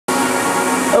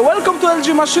Welcome to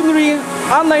LG Machinery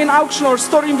online auction or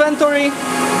store inventory,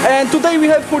 and today we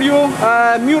have for you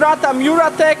Murata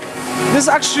Muratech. This is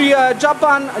actually a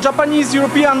Japanese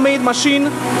European made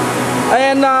machine,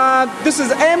 and this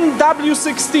is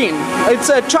MW-16. It's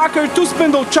a tracker,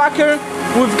 2-spindle tracker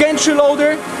with gantry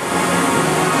loader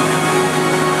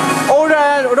or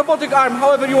a robotic arm,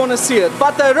 however you want to see it.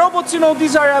 But robots, you know,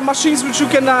 these are machines which you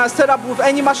can set up with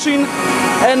any machine,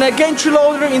 and a gantry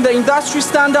loader in the industry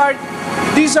standard.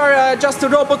 These are just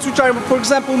robots which are, for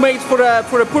example, made for a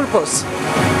purpose.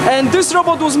 And this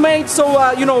robot was made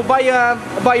so you know, by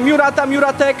Murata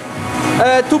Muratech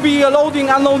to be loading,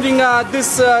 unloading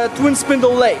this twin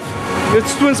spindle lathe.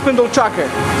 It's twin spindle tracker.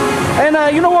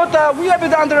 And you know what? We have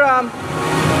it under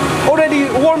already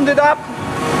warmed it up,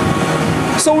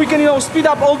 so we can, you know, speed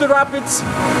up all the rapids,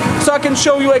 so I can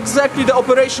show you exactly the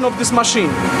operation of this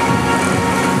machine.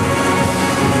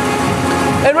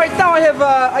 And right now I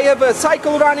have a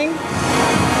cycle running,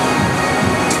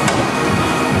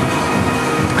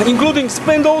 including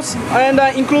spindles and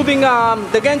including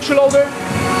the gantry loader.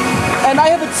 And I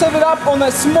have it set up on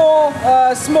a small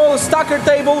stacker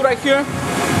table right here,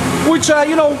 which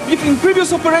you know, in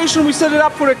previous operation we set it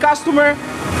up for a customer.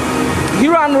 He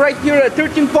ran right here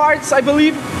 13 parts, I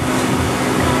believe.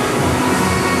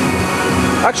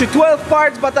 Actually 12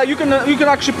 parts, but you can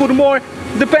actually put more.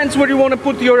 Depends where you want to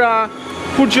put your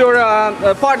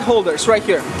part holders right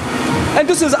here. And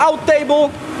this is out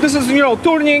table. This is, you know,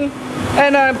 turning.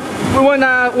 And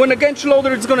when a gantry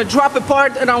loader is going to drop a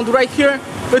part around right here,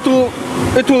 it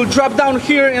will drop down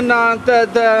here, and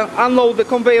the unload, the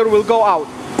conveyor will go out.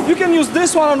 You can use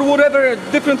this one on whatever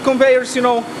different conveyors, you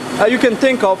know, you can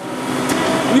think of.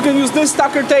 You can use this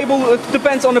stacker table. It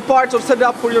depends on the parts, or set it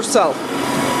up for yourself.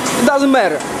 It doesn't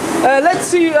matter. Let's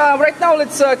see, right now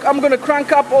I'm gonna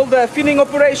crank up all the feeding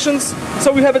operations,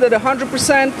 so we have it at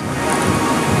 100%.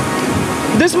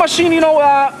 This machine, you know,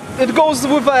 it goes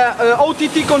with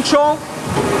OTT control.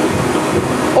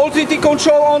 OTT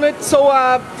control on it, so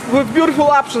with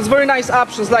beautiful options, very nice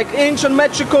options, like inch and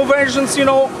metric conversions, you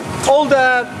know, all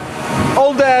the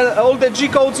G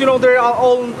codes, you know, they're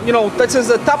all, you know, this is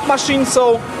a top machine,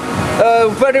 so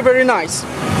very nice.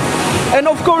 And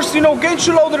of course, you know,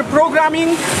 gantry loader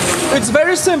programming, it's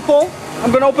very simple.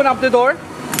 I'm gonna open up the door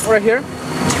right here,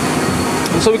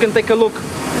 so we can take a look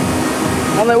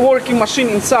on the working machine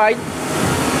inside.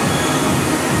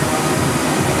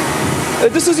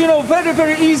 This is, you know,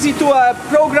 very easy to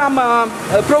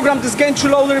program this gantry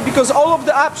loader, because all of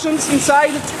the options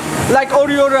inside, like all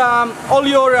your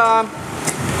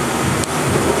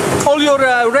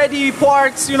ready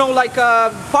parts, you know, like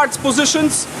parts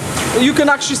positions, you can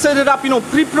actually set it up, you know,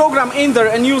 pre-program in there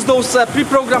and use those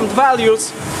pre-programmed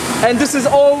values. And this is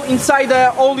all inside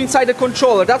the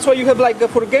controller. That's why you have, like,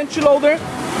 for gantry loader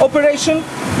operation,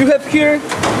 you have here a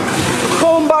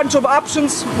whole bunch of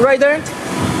options right there.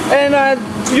 And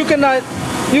you can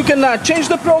change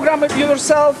the program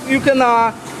yourself. You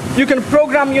can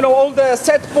program, you know, all the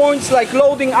set points, like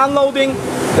loading, unloading.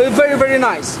 Very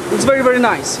nice. It's very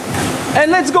nice.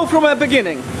 And let's go from the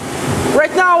beginning.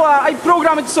 Right now I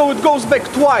program it so it goes back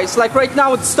twice. Like right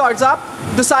now it starts up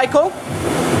the cycle,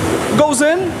 goes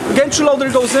in, gantry loader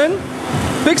goes in,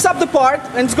 picks up the part,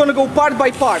 and it's gonna go part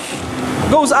by part.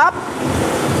 Goes up,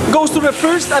 goes to the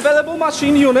first available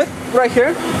machine unit right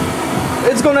here.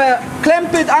 It's gonna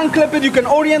clamp it, unclamp it. You can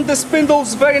orient the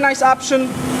spindles. Very nice option.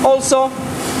 Also,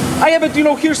 I have it, you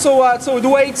know, here so it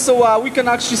waits, so we can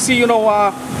actually see, you know,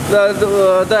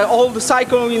 all the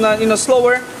cycle in a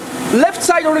slower. Left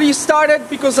side already started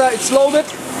because it's loaded.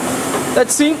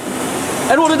 Let's see.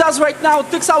 And what it does right now, it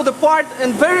takes out the part,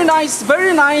 and very nice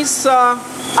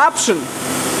option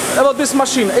about this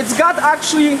machine. It's got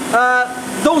actually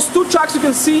those two tracks you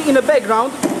can see in the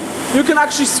background. You can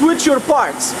actually switch your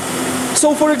parts.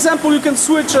 So for example, you can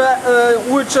switch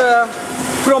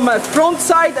from front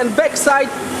side and back side.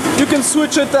 You can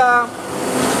switch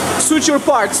your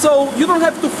parts. So you don't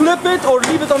have to flip it or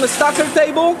leave it on the stacker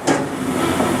table.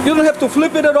 You don't have to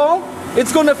flip it at all.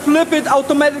 It's gonna flip it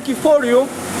automatically for you.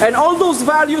 And all those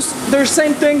values, they're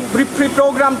same thing,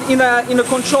 pre-programmed in a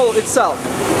control itself.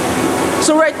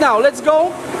 So right now, let's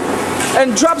go,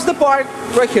 and drops the part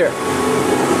right here.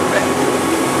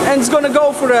 And it's gonna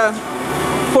go for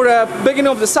a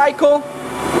beginning of the cycle.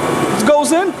 It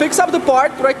goes in, picks up the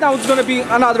part. Right now it's gonna be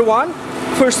another one.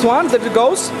 First one that it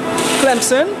goes,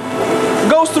 clamps in,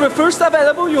 goes to the first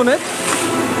available unit,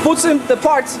 puts in the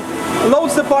parts,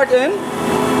 loads the part in.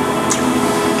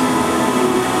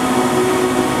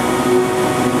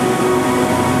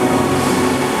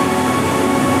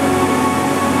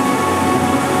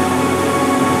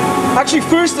 Actually,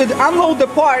 first it unload the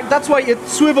part. That's why it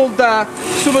swiveled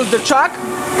the chuck,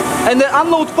 and the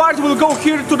unload part will go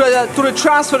here to the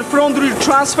transfer, front rear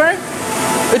transfer.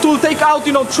 It will take out,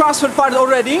 you know, transfer part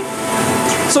already,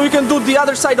 so you can do the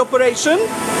other side operation.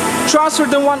 Transfer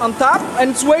the one on top,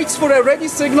 and it waits for a ready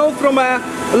signal from a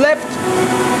left,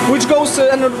 which goes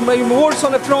and works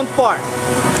on the front part.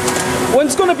 When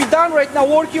it's going to be done right now,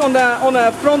 working on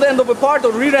the front end of a part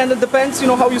or rear end, it depends, you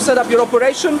know, how you set up your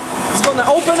operation. It's going to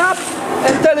open up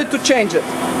and tell it to change it.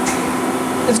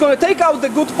 It's going to take out the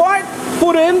good part,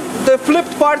 put in the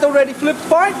flipped part, already flipped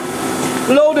part,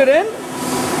 load it in,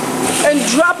 and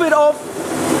drop it off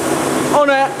on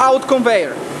an out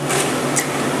conveyor.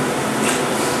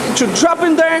 It should drop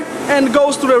in there and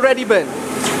goes to the ready bin.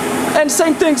 And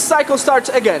same thing, cycle starts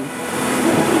again.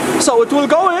 So it will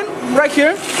go in right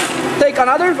here, take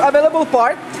another available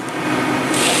part,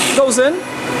 goes in,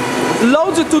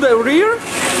 loads it to the rear,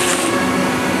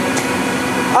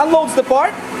 unloads the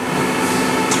part.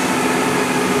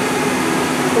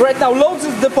 Right now loads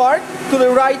the part to the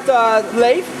right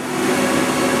lathe,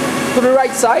 to the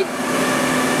right side.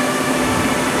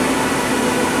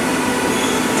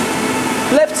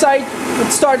 Left side,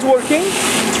 it starts working.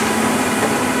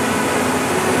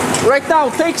 Right now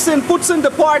takes in, puts in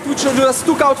the part which I just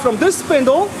took out from this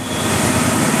spindle,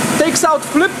 takes out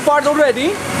flip part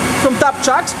already from top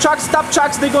chucks. Top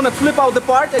chucks, they're gonna flip out the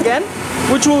part again,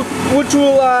 which will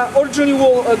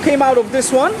originally came out of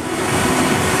this one.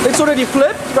 It's already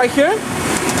flipped right here.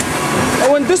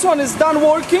 And when this one is done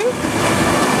working,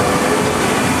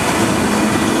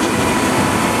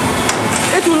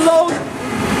 it will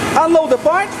unload the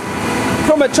part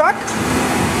from a chuck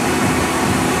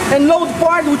and load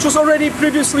part which was already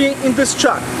previously in this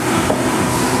chuck.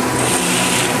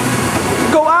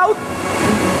 Go out,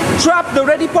 drop the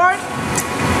ready part.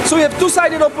 So we have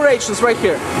two-sided operations right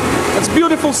here. That's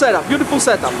beautiful setup, beautiful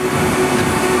setup.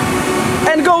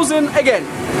 And goes in again.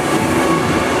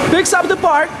 Picks up the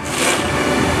part,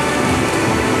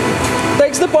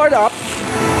 takes the part up,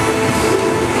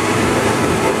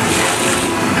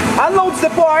 unloads the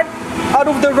part out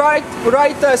of the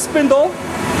right spindle,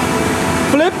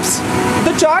 flips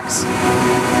the chucks,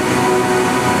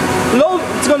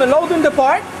 it's going to load in the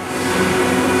part,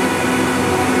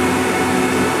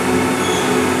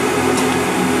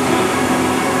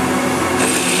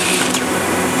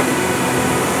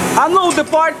 unload the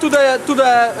part to the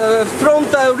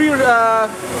front rear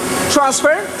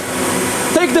transfer,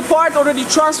 take the part already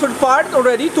transferred part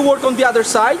already to work on the other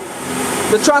side.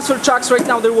 The transfer chucks right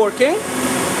now, they're working.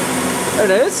 There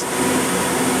it is.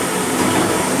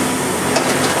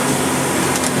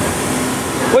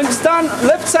 When it's done,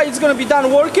 left side is going to be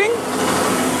done working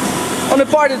on the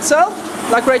part itself.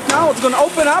 Like right now, it's going to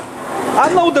open up,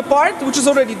 unload the part, which is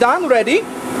already done, ready.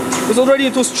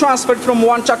 It was transferred from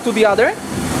one chuck to the other.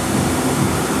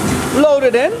 Load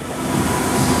it in.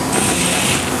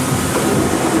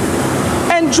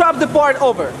 And drop the part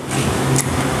over.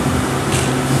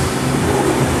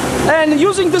 And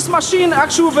using this machine,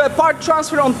 actually with a part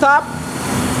transfer on top,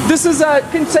 this is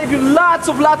can save you lots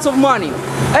of money.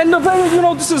 And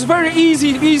this is very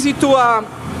easy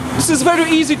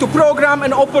to program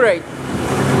and operate.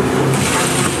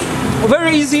 A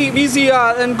very easy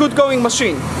and good going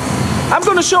machine. I'm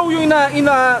going to show you in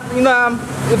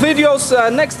videos,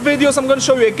 next videos. I'm going to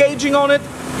show you a gauging on it.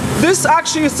 This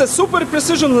actually is a super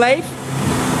precision lathe.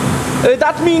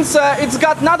 That means it's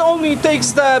got not only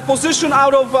takes the position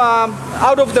out of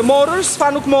the motors,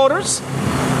 Fanuc motors.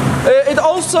 It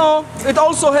also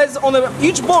has on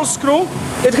each ball screw,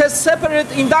 it has separate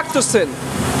inductors in.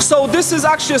 So this is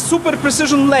actually a super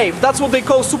precision lathe. That's what they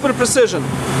call super precision.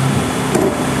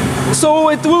 So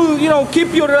it will,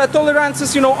 keep your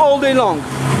tolerances, all day long.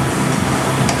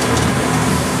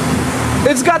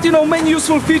 It's got, many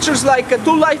useful features like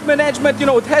tool life management.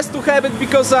 It has to have it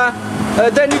because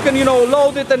then you can,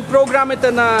 load it and program it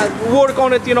and work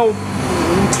on it,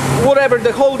 whatever,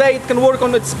 the whole day it can work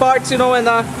on its parts, and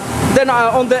then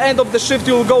on the end of the shift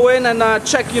you'll go in and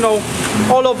check,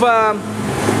 all of,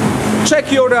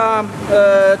 check your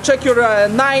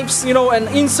knives, and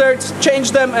inserts,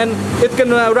 change them, and it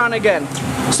can run again.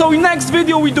 So in next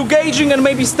video we do gauging and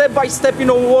maybe step by step,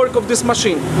 work of this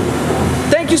machine.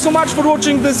 Thank you so much for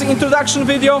watching this introduction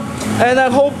video, and I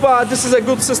hope this is a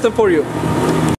good system for you.